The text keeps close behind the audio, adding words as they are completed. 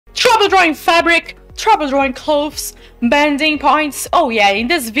trouble drawing fabric, trouble drawing clothes, bending points. Oh yeah, in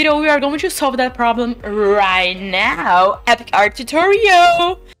this video we are going to solve that problem right now. Epic art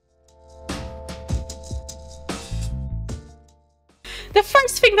tutorial! The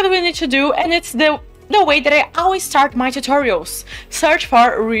first thing that we need to do, and it's the way that I always start my tutorials, search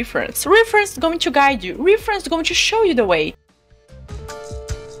for reference. Reference is going to guide you. Reference is going to show you the way.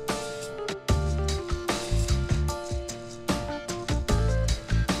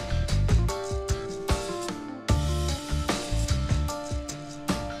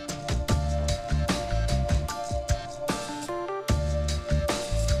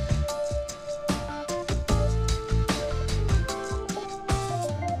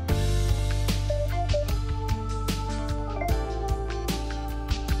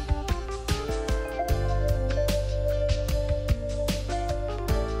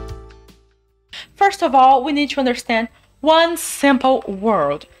 First of all, we need to understand one simple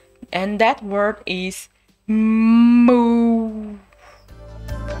word, and that word is movement.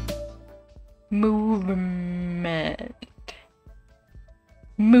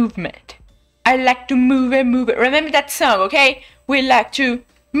 Movement. I like to move it, move it. Remember that song, okay? We like to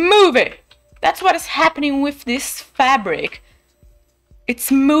move it. That's what is happening with this fabric.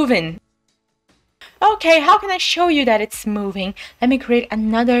 It's moving. Okay, how can I show you that it's moving? Let me create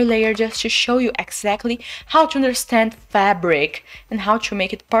another layer just to show you exactly how to understand fabric and how to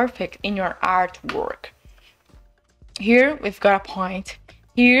make it perfect in your artwork. Here we've got a point.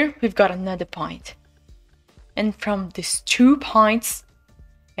 Here we've got another point. And from these 2 points,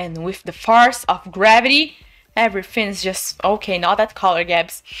 and with the force of gravity, everything's just... Okay, not that color,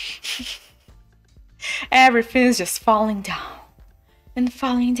 Gabs. Everything's just falling down and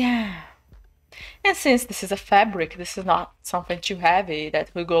falling down. And since this is a fabric, this is not something too heavy that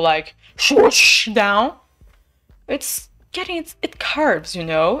will go like swoosh down. It's getting it curves, you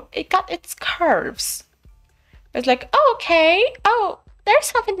know. It got its curves. It's like, oh, okay, oh, there's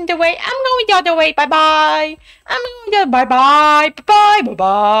something in the way. I'm going the other way. Bye bye. I'm going the bye bye bye bye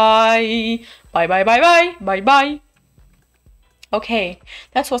bye bye bye bye bye bye bye. Okay,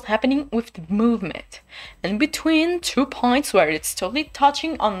 that's what's happening with the movement. And between 2 points where it's totally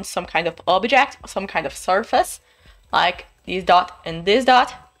touching on some kind of object, some kind of surface, like this dot and this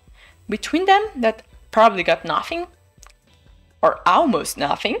dot, between them that probably got nothing, or almost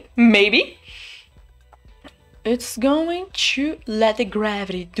nothing, maybe, it's going to let the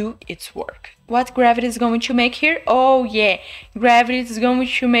gravity do its work. What gravity is going to make here? Oh yeah, gravity is going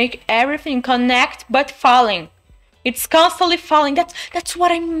to make everything connect but falling. It's constantly falling. That's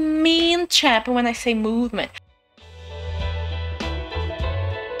what I mean, champ, when I say movement.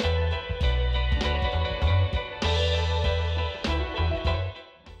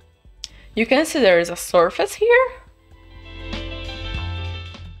 You can see there is a surface here.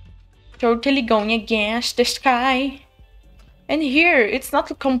 Totally going against the sky. And here, it's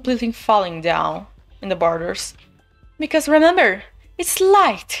not completely falling down in the borders. Because remember, it's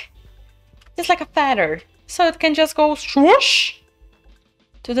light. It's like a feather. So it can just go swoosh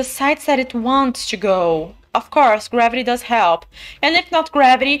to the sides that it wants to go. Of course, gravity does help. And if not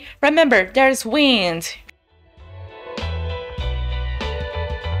gravity, remember, there's wind.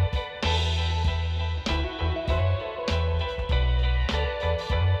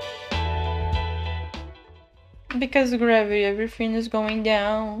 Because gravity, everything is going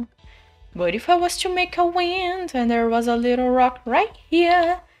down. But if I was to make a wind and there was a little rock right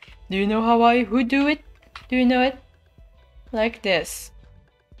here, do you know how I would do it? Do you know it? Like this.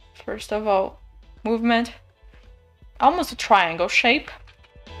 First of all, movement. Almost a triangle shape.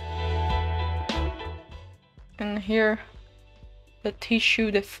 And here, the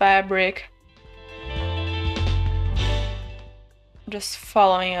tissue, the fabric. Just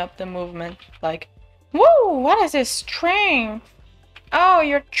following up the movement. Like, whoa, what is this strength? Oh,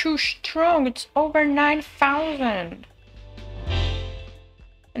 you're too strong. It's over 9,000.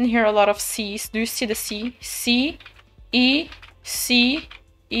 And here a lot of C's. Do you see the C? C, E, C,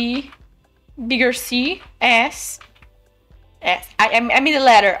 E, bigger C, S, S. I mean the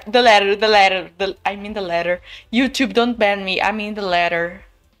letter. I mean the letter. YouTube, don't ban me. I mean the letter.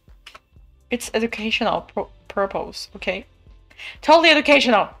 It's educational purpose, okay? Totally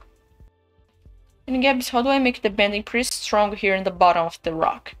educational. And Gabs, how do I make the bending pretty strong here in the bottom of the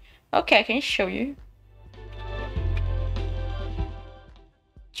rock? Okay, I can show you.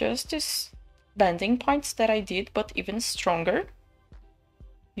 Just these bending points that I did, but even stronger.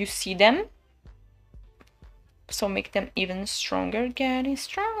 You see them? So make them even stronger, getting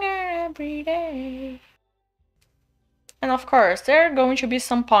stronger every day. And of course, there are going to be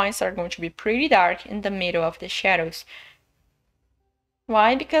some points that are going to be pretty dark in the middle of the shadows.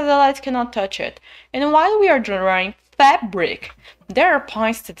 Why? Because the light cannot touch it. And while we are drawing fabric, there are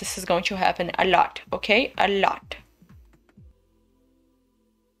points that this is going to happen a lot, okay? A lot.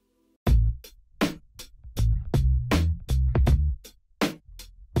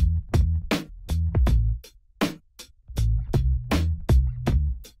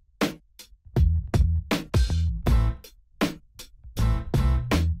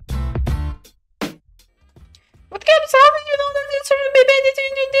 What keeps happening? You know that it's sort of maybe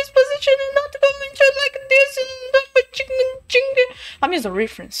in this position and not going to like this and I'm using a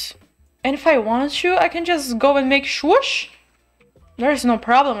reference. And if I want to, I can just go and make swoosh. There's no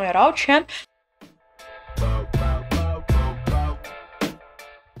problem at all, champ.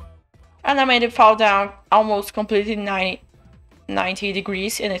 And I made it fall down almost completely 90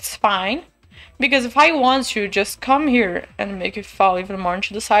 degrees, and it's fine. Because if I want to just come here and make it fall even more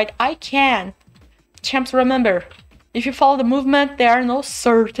to the side, I can. Champs, remember, if you follow the movement, there are no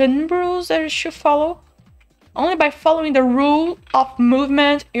certain rules that you should follow. Only by following the rule of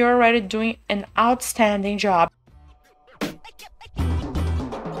movement, you're already doing an outstanding job.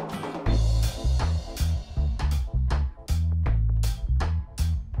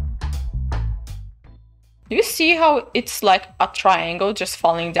 You see how it's like a triangle just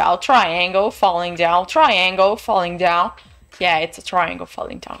falling down, triangle, falling down, triangle, falling down. Yeah, it's a triangle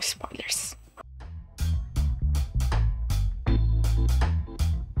falling down, spoilers.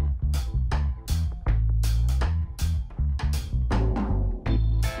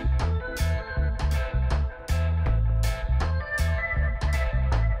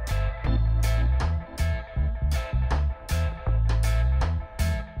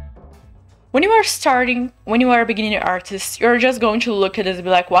 When you are starting, when you are a beginner artist, you're just going to look at this and be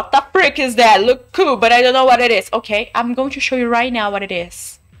like, what the frick is that? Look cool, but I don't know what it is. Okay, I'm going to show you right now what it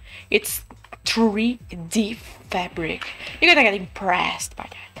is. It's 3D fabric. You're gonna get impressed by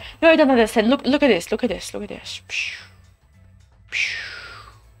that. No, I don't understand. Look at this, look at this, look at this.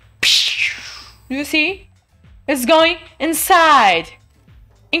 You see? It's going inside.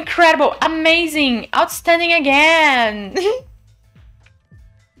 Incredible, amazing, outstanding again.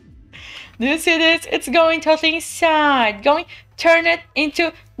 Do you see this? It's going totally inside. Turn it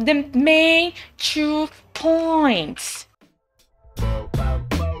into the main 2 points.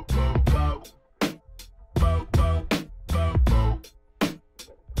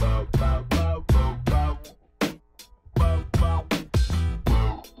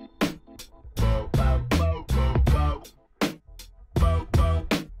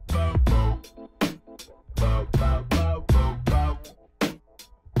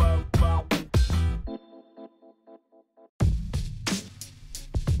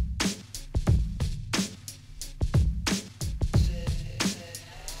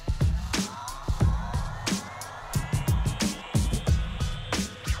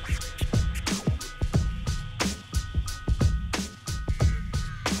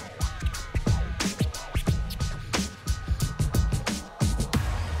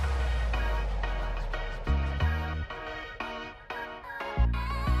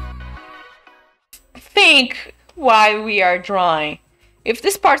 Think while we are drawing. If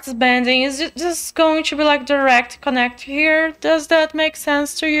this part is bending, is it just going to be like direct connect here? Does that make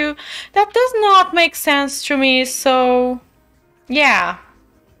sense to you? That does not make sense to me, so yeah.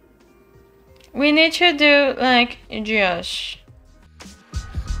 We need to do like just.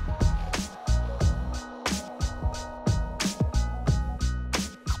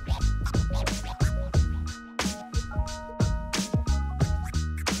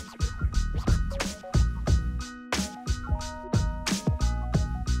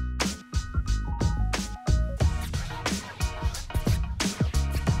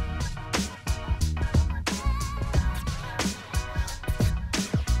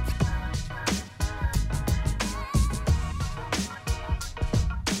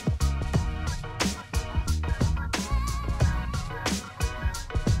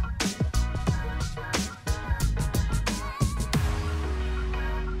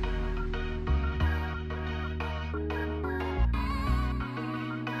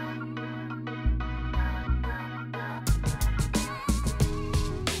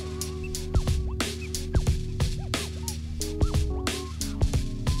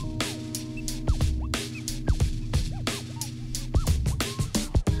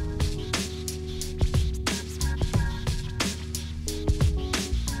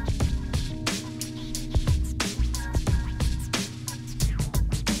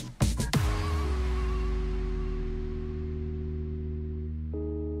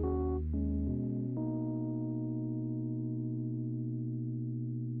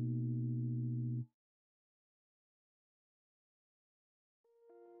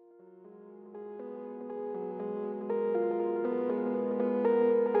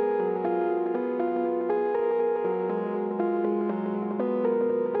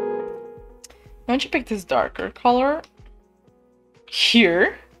 going to pick this darker color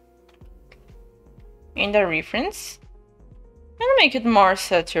here in the reference and make it more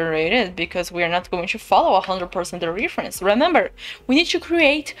saturated, because we are not going to follow 100% the reference. Remember, we need to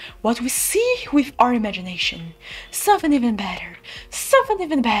create what we see with our imagination. Something even better, something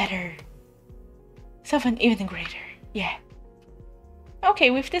even better, something even greater. Yeah. Okay,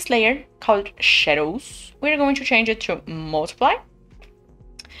 with this layer called shadows, we're going to change it to multiply,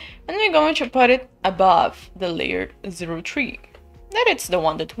 and we're going to put it above the layer 03. That it's the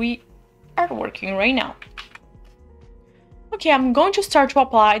one that we are working right now. Okay, I'm going to start to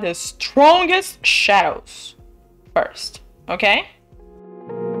apply the strongest shadows first, okay?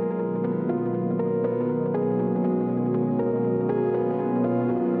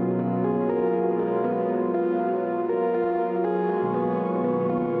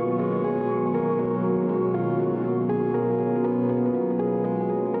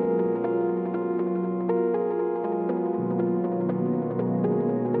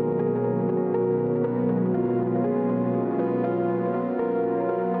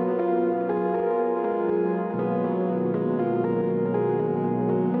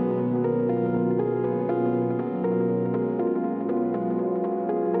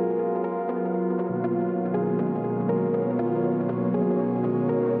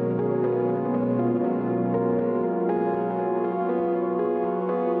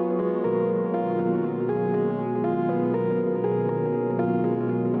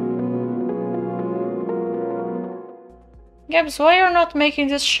 Gabs, why you're not making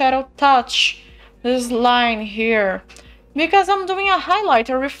this shadow touch this line here? Because I'm doing a highlight,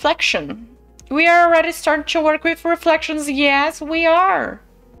 a reflection. We are already starting to work with reflections. Yes, we are.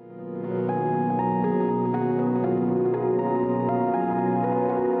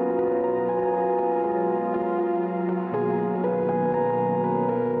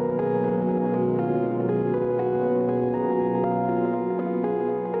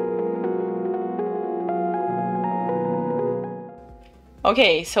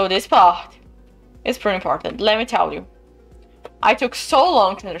 Okay, so this part is pretty important. Let me tell you. I took so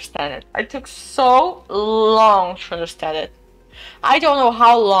long to understand it. I took so long to understand it. I don't know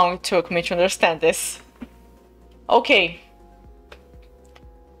how long it took me to understand this. Okay.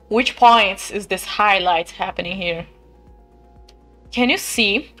 Which points is this highlight happening here? Can you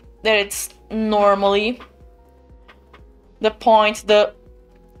see that it's normally the point, the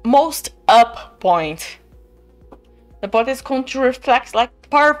most up point? The point is going to reflect like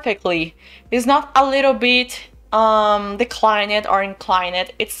perfectly. It's not a little bit declined or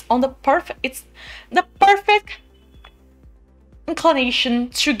inclined. It's on the perfect. It's the perfect inclination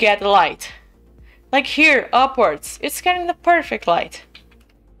to get the light. Like here, upwards, it's getting the perfect light.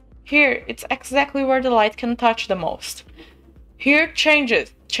 Here, it's exactly where the light can touch the most. Here, change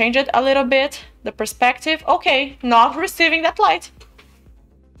it a little bit. The perspective, okay, not receiving that light.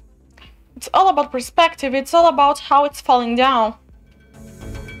 It's all about perspective, it's all about how it's falling down.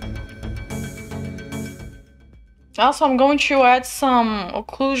 Also, I'm going to add some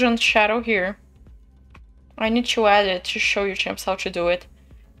occlusion shadow here. I need to add it to show you champs how to do it.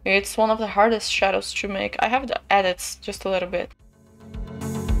 It's one of the hardest shadows to make. I have the edits just a little bit.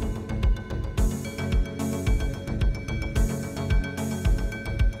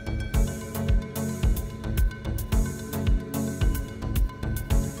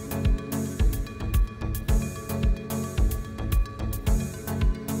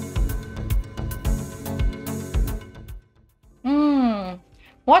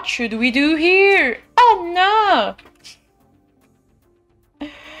 What should we do here? Oh no!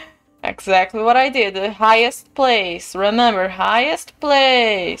 Exactly what I did. The highest place. Remember, highest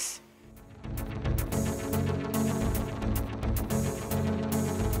place.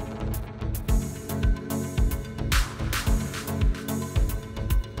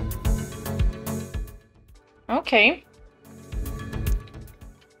 Okay.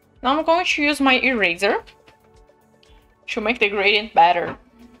 Now I'm going to use my eraser to make the gradient better.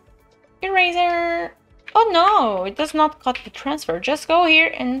 Eraser! Oh no, it does not cut the transfer. Just go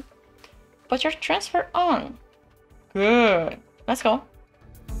here and put your transfer on. Good. Let's go.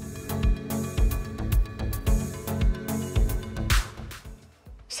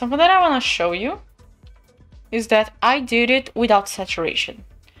 Something that I want to show you is that I did it without saturation.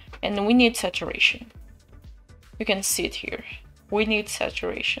 And we need saturation. You can see it here. We need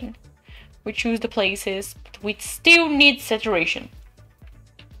saturation. We choose the places, but we still need saturation.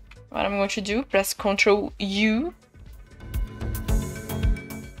 What I'm going to do, press Ctrl U.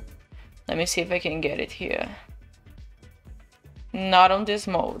 Let me see if I can get it here. Not on this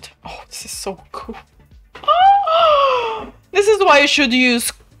mode. Oh, this is so cool. This is why you should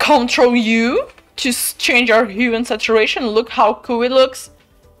use Ctrl U to change our hue and saturation. Look how cool it looks.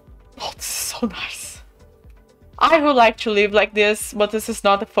 Oh, this is so nice. I would like to live like this, but this is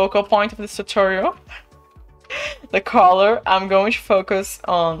not the focal point of this tutorial. The color, I'm going to focus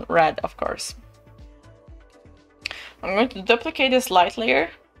on red, of course. I'm going to duplicate this light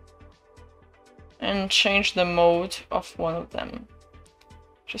layer and change the mode of one of them.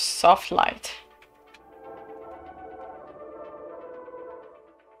 Just soft light.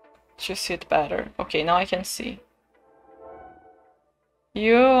 To see it better. Okay, now I can see.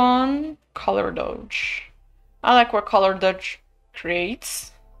 You on color dodge. I like what color dodge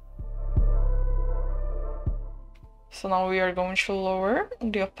creates. So now we are going to lower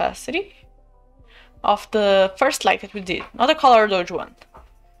the opacity of the first light that we did, not the color dodge one.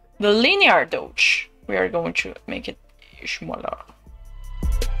 The linear dodge, we are going to make it smaller.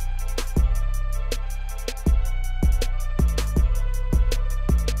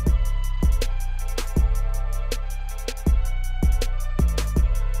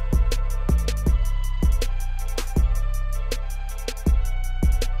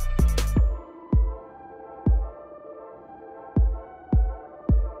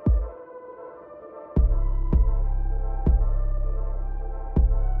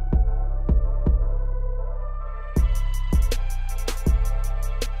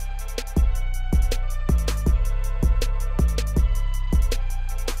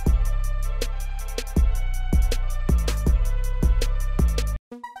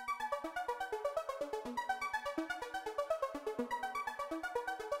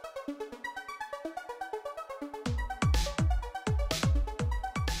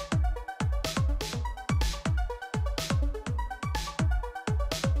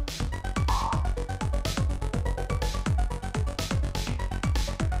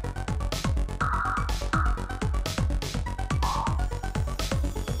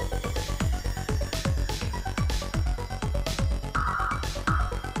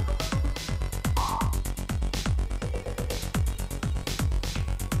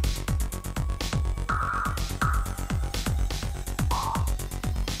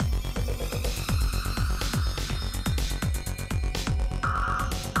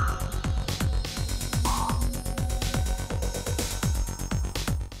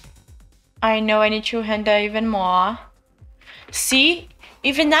 I know I need to render even more. See,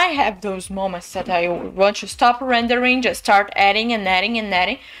 even I have those moments that I want to stop rendering, just start adding and adding and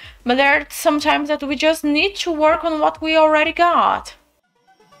adding. But there are some times that we just need to work on what we already got.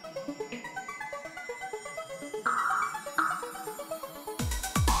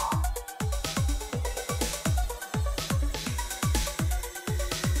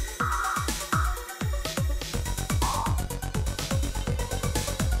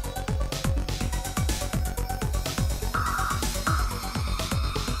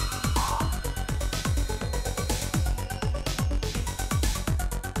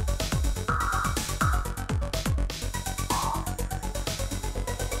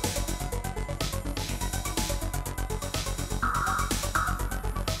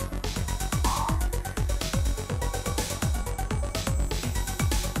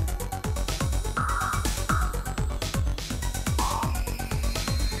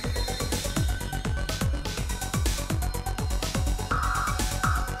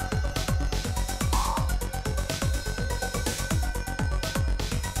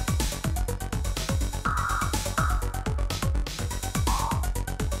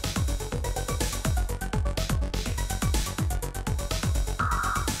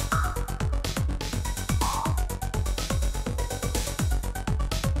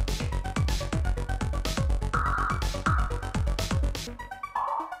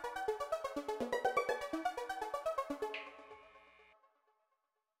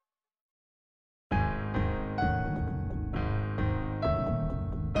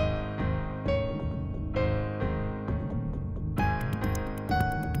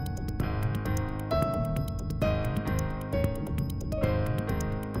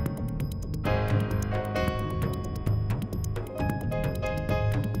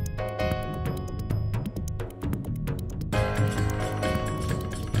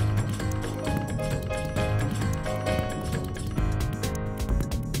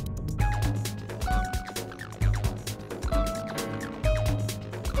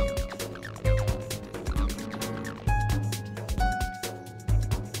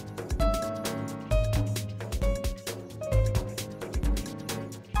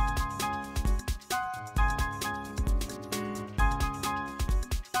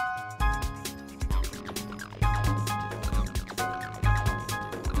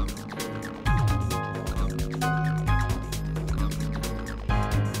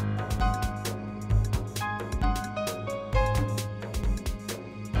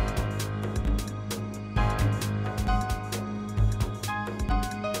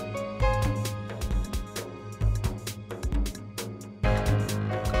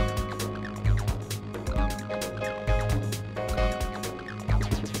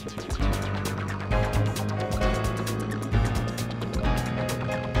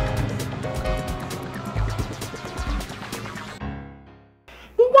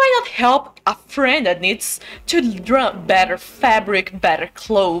 help a friend that needs to learn better fabric, better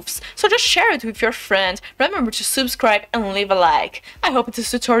clothes. So just share it with your friends. Remember to subscribe and leave a like. I hope this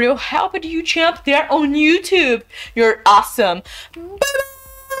tutorial helped you jump there on YouTube. You're awesome. Bye-bye.